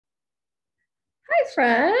Hi,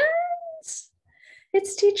 friends.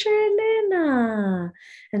 It's Teacher Elena.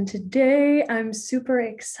 And today I'm super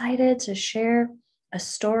excited to share a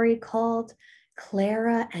story called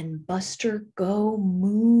Clara and Buster Go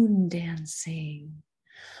Moondancing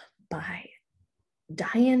by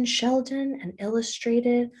Dyan Sheldon and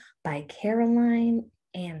illustrated by Caroline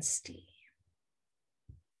Anstey.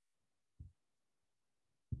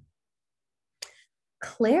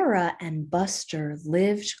 Clara and Buster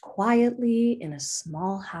lived quietly in a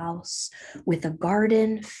small house with a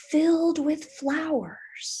garden filled with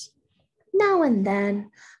flowers. Now and then,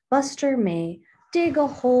 Buster may dig a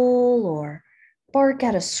hole or bark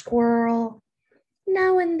at a squirrel.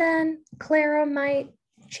 Now and then, Clara might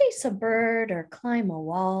chase a bird or climb a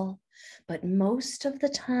wall. But most of the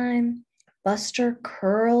time, Buster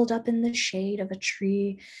curled up in the shade of a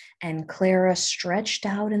tree and Clara stretched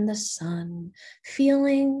out in the sun,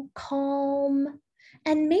 feeling calm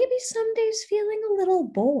and maybe some days feeling a little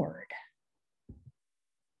bored.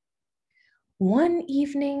 One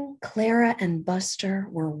evening, Clara and Buster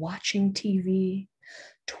were watching TV.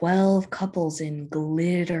 12 couples in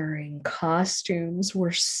glittering costumes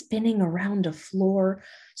were spinning around a floor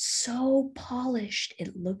so polished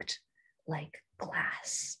it looked like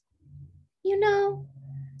glass. You know,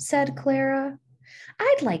 said Clara,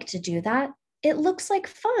 I'd like to do that. It looks like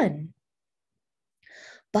fun.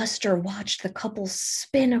 Buster watched the couples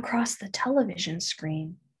spin across the television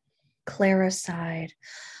screen. Clara sighed.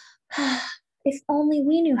 If only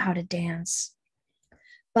we knew how to dance.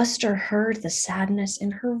 Buster heard the sadness in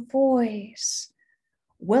her voice.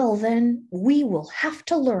 Well, then, we will have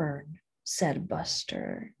to learn, said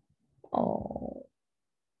Buster. Oh.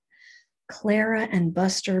 Clara and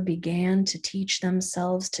Buster began to teach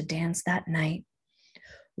themselves to dance that night.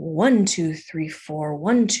 1, 2, 3, 4,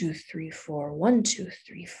 1, 2, 3, 4, 1, 2,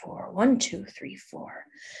 3, 4, 1, 2, 3, 4,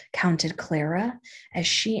 counted Clara as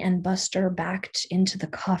she and Buster backed into the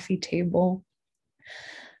coffee table.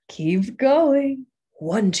 Keep going.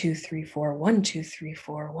 1, 2, 3, 4, 1, 2, 3,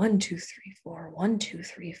 4, 1, 2, 3, 4, 1, 2,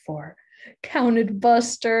 3, 4, counted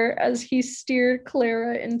Buster as he steered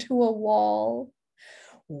Clara into a wall.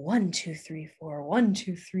 1, 2, 3, 4, 1,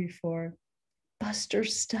 2, 3, 4. Buster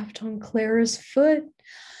stepped on Clara's foot.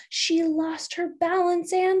 She lost her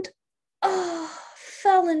balance and,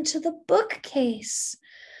 fell into the bookcase.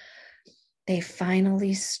 They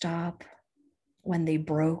finally stopped when they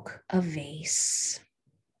broke a vase.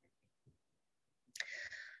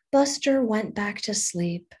 Buster went back to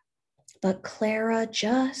sleep, but Clara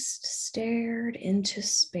just stared into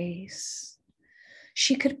space.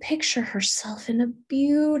 She could picture herself in a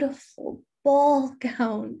beautiful ball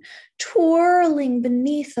gown, twirling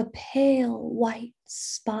beneath a pale white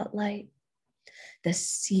spotlight. The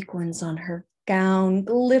sequins on her gown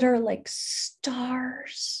glitter like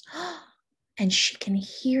stars, and she can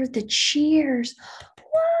hear the cheers.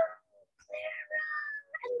 Wow, Clara!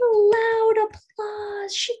 And the loud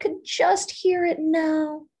applause. She could just hear it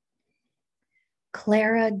now.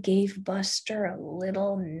 Clara gave Buster a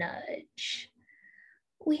little nudge.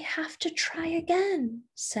 We have to try again,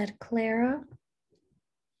 said Clara.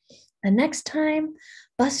 The next time,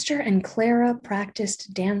 Buster and Clara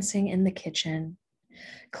practiced dancing in the kitchen.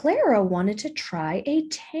 Clara wanted to try a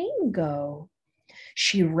tango.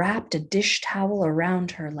 She wrapped a dish towel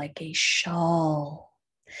around her like a shawl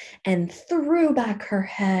and threw back her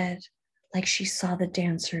head like she saw the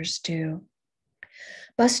dancers do.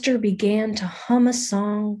 Buster began to hum a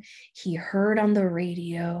song he heard on the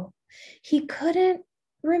radio. He couldn't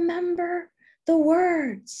remember the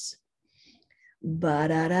words.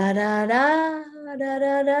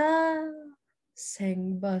 Ba-da-da-da-da-da-da-da,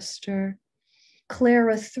 sang Buster.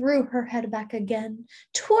 Clara threw her head back again.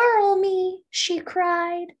 Twirl me, she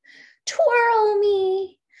cried. Twirl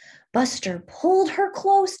me. Buster pulled her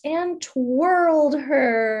close and twirled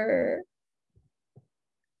her.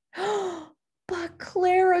 But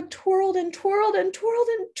Clara twirled and twirled and twirled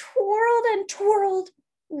and twirled and twirled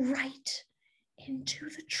right into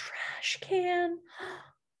the trash can.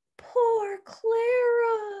 Poor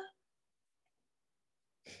Clara.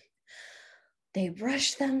 They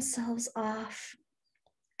brushed themselves off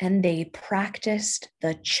and they practiced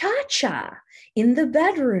the cha-cha in the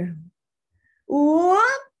bedroom.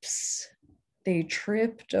 Whoops! They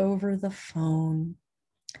tripped over the phone.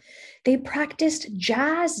 They practiced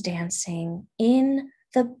jazz dancing in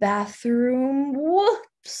the bathroom.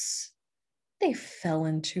 Whoops! They fell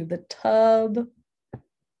into the tub.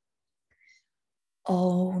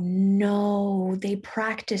 Oh no, they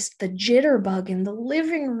practiced the jitterbug in the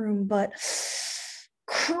living room, but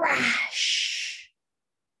crash!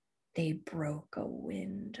 They broke a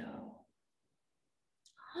window.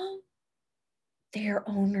 Their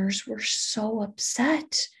owners were so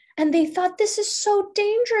upset and they thought, this is so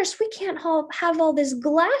dangerous. We can't have all this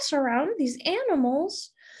glass around these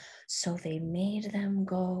animals. So they made them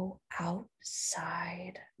go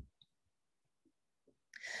outside.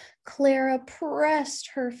 Clara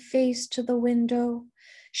pressed her face to the window.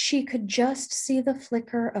 She could just see the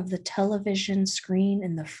flicker of the television screen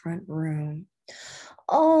in the front room.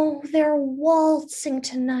 Oh, they're waltzing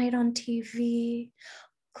tonight on TV.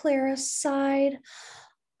 Clara sighed.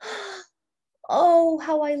 Oh,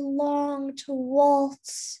 how I long to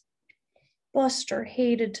waltz. Buster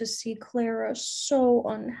hated to see Clara so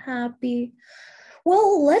unhappy.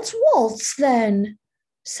 Well, let's waltz then,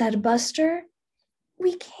 said Buster.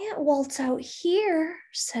 We can't waltz out here,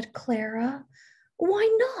 said Clara.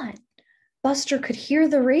 Why not? Buster could hear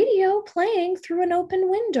the radio playing through an open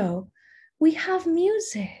window. We have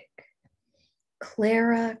music.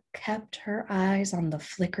 Clara kept her eyes on the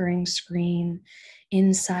flickering screen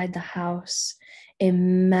inside the house,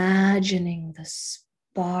 imagining the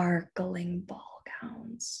sparkling ball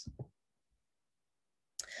gowns.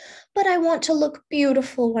 But I want to look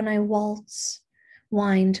beautiful when I waltz,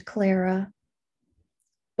 whined Clara.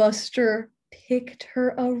 Buster picked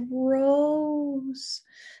her a rose.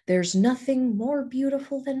 There's nothing more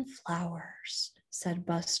beautiful than flowers, said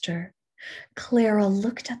Buster. Clara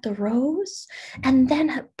looked at the rose and then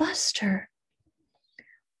at Buster.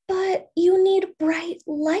 But you need bright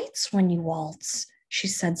lights when you waltz, she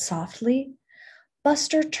said softly.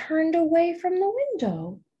 Buster turned away from the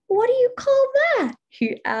window. What do you call that?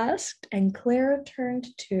 He asked, and Clara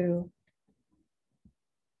turned too.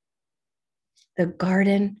 The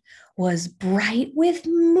garden was bright with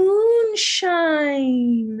moonshine,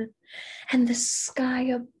 and the sky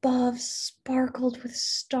above sparkled with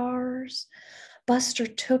stars. Buster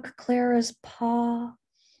took Clara's paw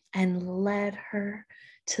and led her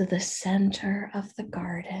to the center of the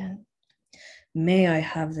garden. May I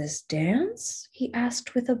have this dance? He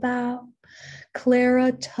asked with a bow.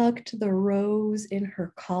 Clara tucked the rose in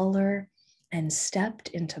her collar and stepped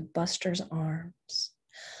into Buster's arms.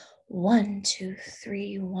 1, 2,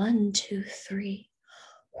 3, 1, 2, 3,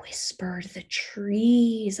 whispered the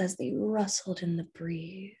trees as they rustled in the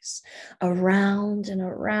breeze. Around and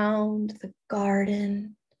around the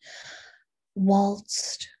garden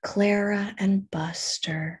waltzed Clara and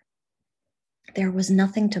Buster. There was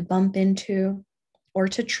nothing to bump into or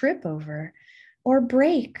to trip over or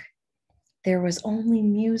break. There was only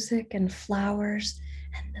music and flowers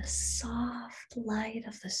and the soft light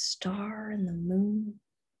of the star and the moon.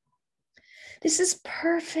 This is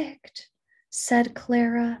perfect, said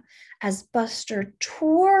Clara as Buster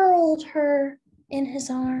twirled her in his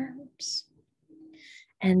arms.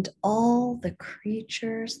 And all the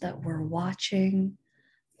creatures that were watching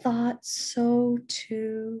thought so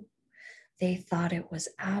too. They thought it was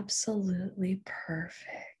absolutely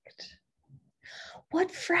perfect.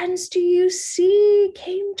 What friends do you see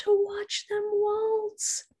came to watch them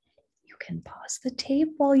waltz? You can pause the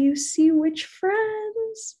tape while you see which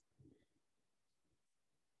friends.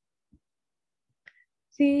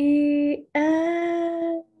 The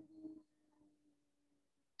end.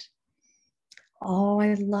 Oh,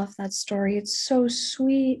 I love that story. It's so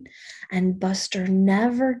sweet. And Buster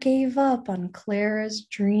never gave up on Clara's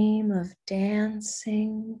dream of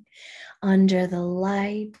dancing under the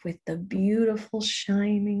light with the beautiful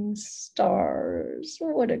shining stars.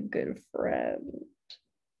 What a good friend.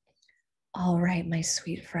 All right, my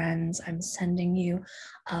sweet friends, I'm sending you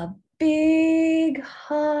a big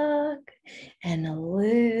hug and a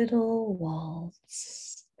little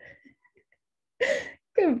waltz.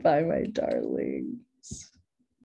 Goodbye, my darling.